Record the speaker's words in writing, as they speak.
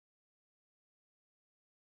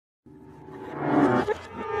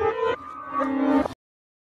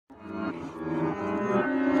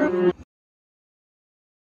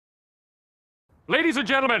Ladies and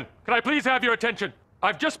gentlemen, can I please have your attention?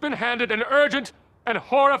 I've just been handed an urgent and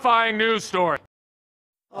horrifying news story.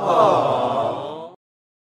 Aww.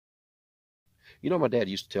 You know, my dad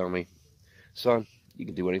used to tell me, son, you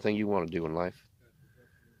can do anything you want to do in life.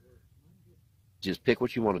 Just pick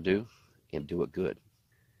what you want to do and do it good.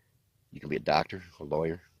 You can be a doctor, a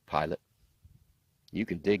lawyer, pilot. You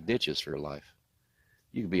can dig ditches for your life.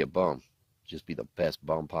 You can be a bum. Just be the best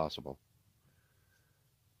bum possible.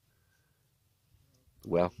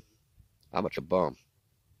 Well, I'm a bum.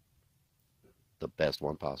 The best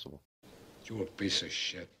one possible. You a piece of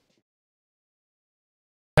shit.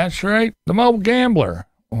 That's right. The mobile gambler.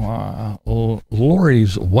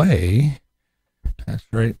 Lori's Way. That's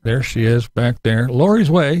right. There she is back there. Lori's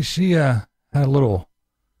Way. She had a little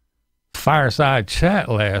fireside chat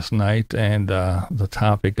last night, and the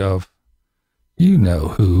topic of, you know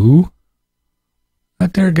who.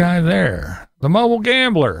 That there guy there. The mobile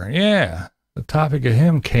gambler. Yeah. The topic of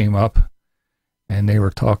him came up, and they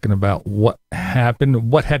were talking about what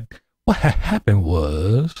happened. What had happened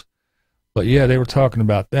was, but yeah, they were talking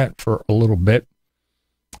about that for a little bit.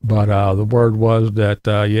 But the word was that,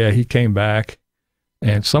 yeah, he came back,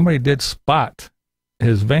 and somebody did spot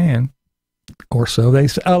his van, or so they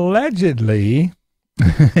allegedly.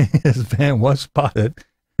 His van was spotted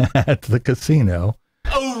at the casino.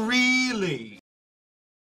 Oh, really?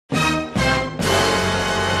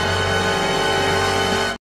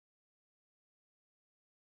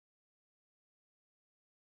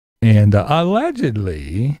 And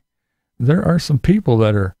allegedly, there are some people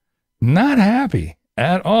that are not happy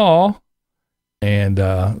at all. And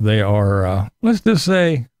they are, let's just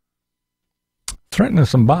say, threatening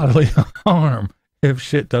some bodily harm if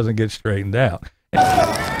shit doesn't get straightened out.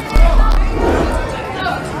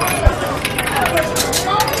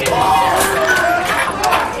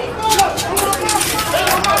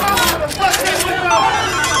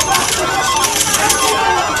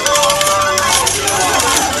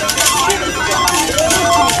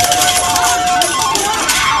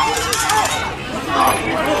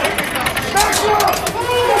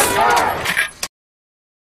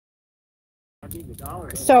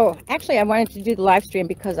 So actually I wanted to do the live stream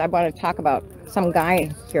because I want to talk about some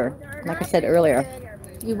guy here, like I said earlier.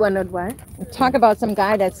 You wanted what? Talk about some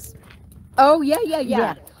guy that's... Oh, yeah.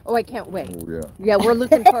 Oh, I can't wait. Oh, yeah. Yeah, we're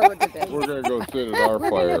looking forward to this. We're going to go sit at our We're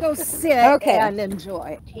fire. going to go sit and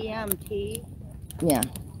enjoy. TMT. Yeah.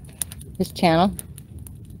 His channel.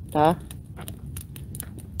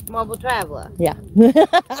 Mobile Traveler. Yeah.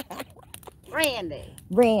 Randy.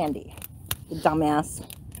 Randy. The dumbass.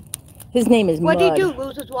 His name is What Mud. did he do?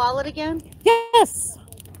 Lose his wallet again? Yes.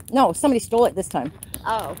 No, somebody stole it this time.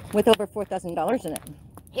 Oh. With over $4,000 in it.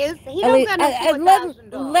 He don't got no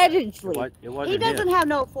 $4,000. Allegedly. He doesn't have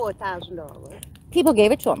no $4,000. People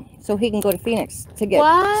gave it to him so he can go to Phoenix to get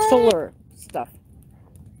solar stuff.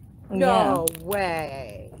 No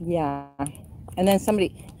way. Yeah. And then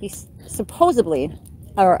he supposedly,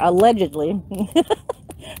 or allegedly,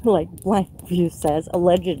 like Blackview says,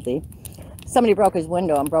 allegedly, somebody broke his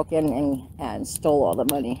window and broke in and stole all the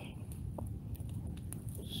money.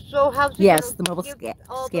 So how's he Yes, the gonna mobile give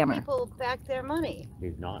all scammer. the people back their money?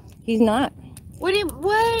 He's not. He's not.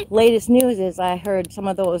 What? Latest news is I heard some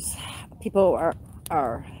of those people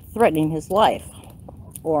are threatening his life,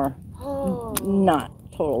 or not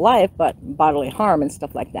total life, but bodily harm and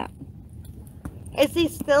stuff like that. Is he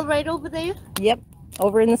still right over there? Yep,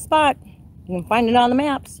 over in the spot. You can find it on the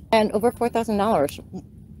maps. And over $4,000.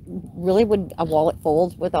 Really, would a wallet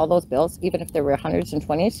fold with all those bills, even if there were hundreds and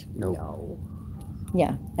twenties? No.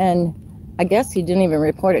 Yeah, and I guess he didn't even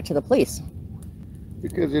report it to the police.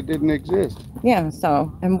 Because it didn't exist. Yeah,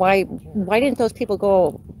 so, and why didn't those people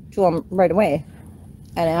go to him right away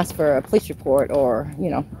and ask for a police report, or, you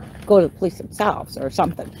know, go to the police themselves or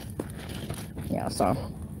something? Yeah, so.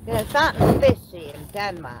 There's something fishy in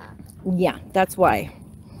Denmark. Yeah, that's why.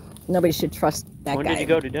 Nobody should trust that guy. When did you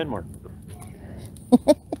go to Denmark?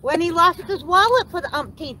 When he lost his wallet for the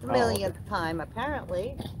umpteenth millionth time,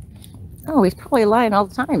 apparently. Oh, he's probably lying all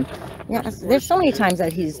the time. Yeah, there's so many times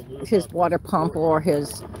that his water pump or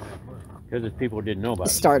his Because his people didn't know about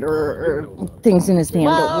it. starter or things in his van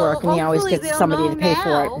don't work, and he always hopefully gets they'll somebody know to pay for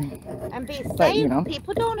now it. And be safe. But, you know,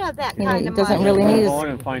 People don't have that you know, kind he of doesn't money. really need Go on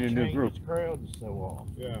his... and find a new group.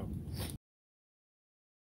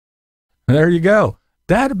 There you go.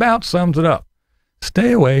 That about sums it up.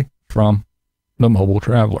 Stay away from the mobile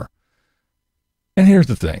traveler. And here's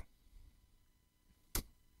the thing.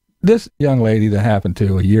 This young lady that happened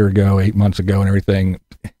to a year ago, 8 months ago and everything,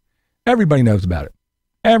 everybody knows about it.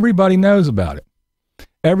 Everybody knows about it.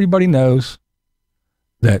 Everybody knows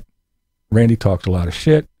that Randy talks a lot of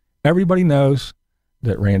shit. Everybody knows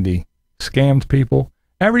that Randy scammed people.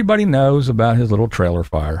 Everybody knows about his little trailer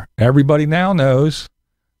fire. Everybody now knows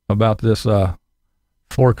about this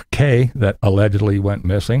 4K that allegedly went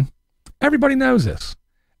missing. Everybody knows this.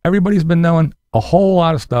 Everybody's been knowing a whole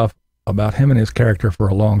lot of stuff about him and his character for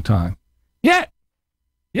a long time.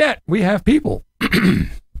 Yet we have people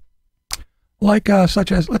like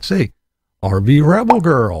such as, let's see, RV Rebel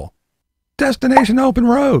Girl, Destination Open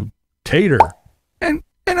Road, Tater, and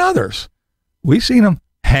others. We've seen them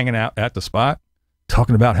hanging out at the spot,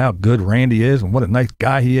 talking about how good Randy is and what a nice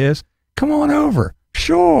guy he is. Come on over.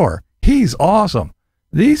 Sure, he's awesome.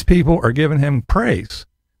 These people are giving him praise.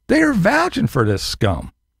 They are vouching for this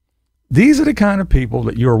scum. These are the kind of people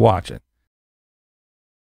that you're watching.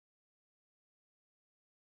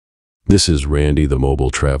 This is Randy the Mobile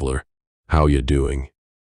Traveler. How you doing?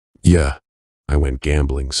 Yeah, I went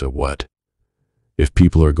gambling, so what? If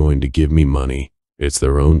people are going to give me money, it's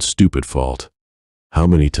their own stupid fault. How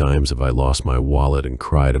many times have I lost my wallet and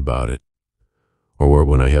cried about it? Or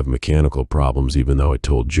when I have mechanical problems, even though I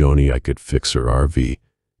told Joni I could fix her RV,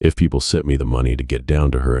 if people sent me the money to get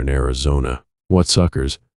down to her in Arizona. What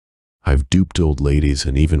suckers? I've duped old ladies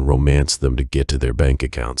and even romanced them to get to their bank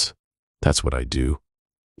accounts. That's what I do.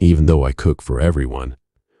 Even though I cook for everyone,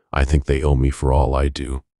 I think they owe me for all I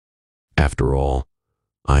do. After all,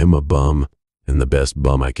 I'm a bum and the best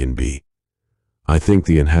bum I can be. I think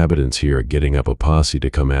the inhabitants here are getting up a posse to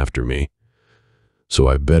come after me, so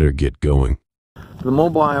I better get going. The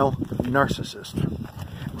mobile narcissist.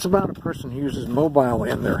 It's about a person who uses mobile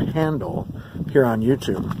in their handle here on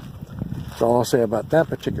YouTube. That's all I'll say about that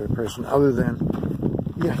particular person, other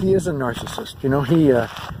than, yeah, he is a narcissist. You know, he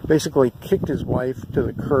basically kicked his wife to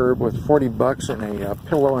the curb with 40 bucks and a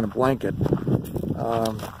pillow and a blanket.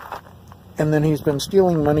 And then he's been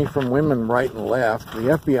stealing money from women right and left. The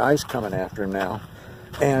FBI's coming after him now.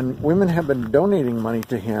 And women have been donating money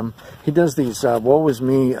to him. He does these woe is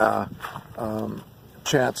me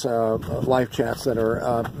chats, live chats that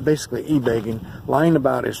are basically e-begging, lying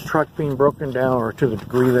about his truck being broken down, or to the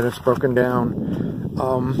degree that it's broken down.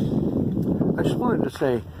 I just wanted to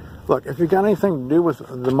say, look, if you've got anything to do with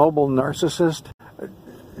the mobile narcissist,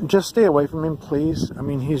 just stay away from him, please. I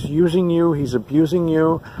mean, he's using you, he's abusing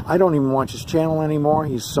you. I don't even watch his channel anymore.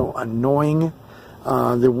 He's so annoying.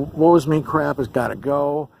 The woe is me crap has got to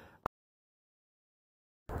go.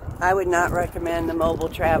 I would not recommend the Mobile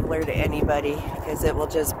Traveler to anybody, because it will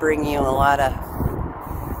just bring you a lot of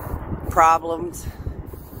problems,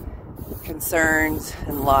 concerns,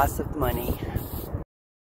 and loss of money.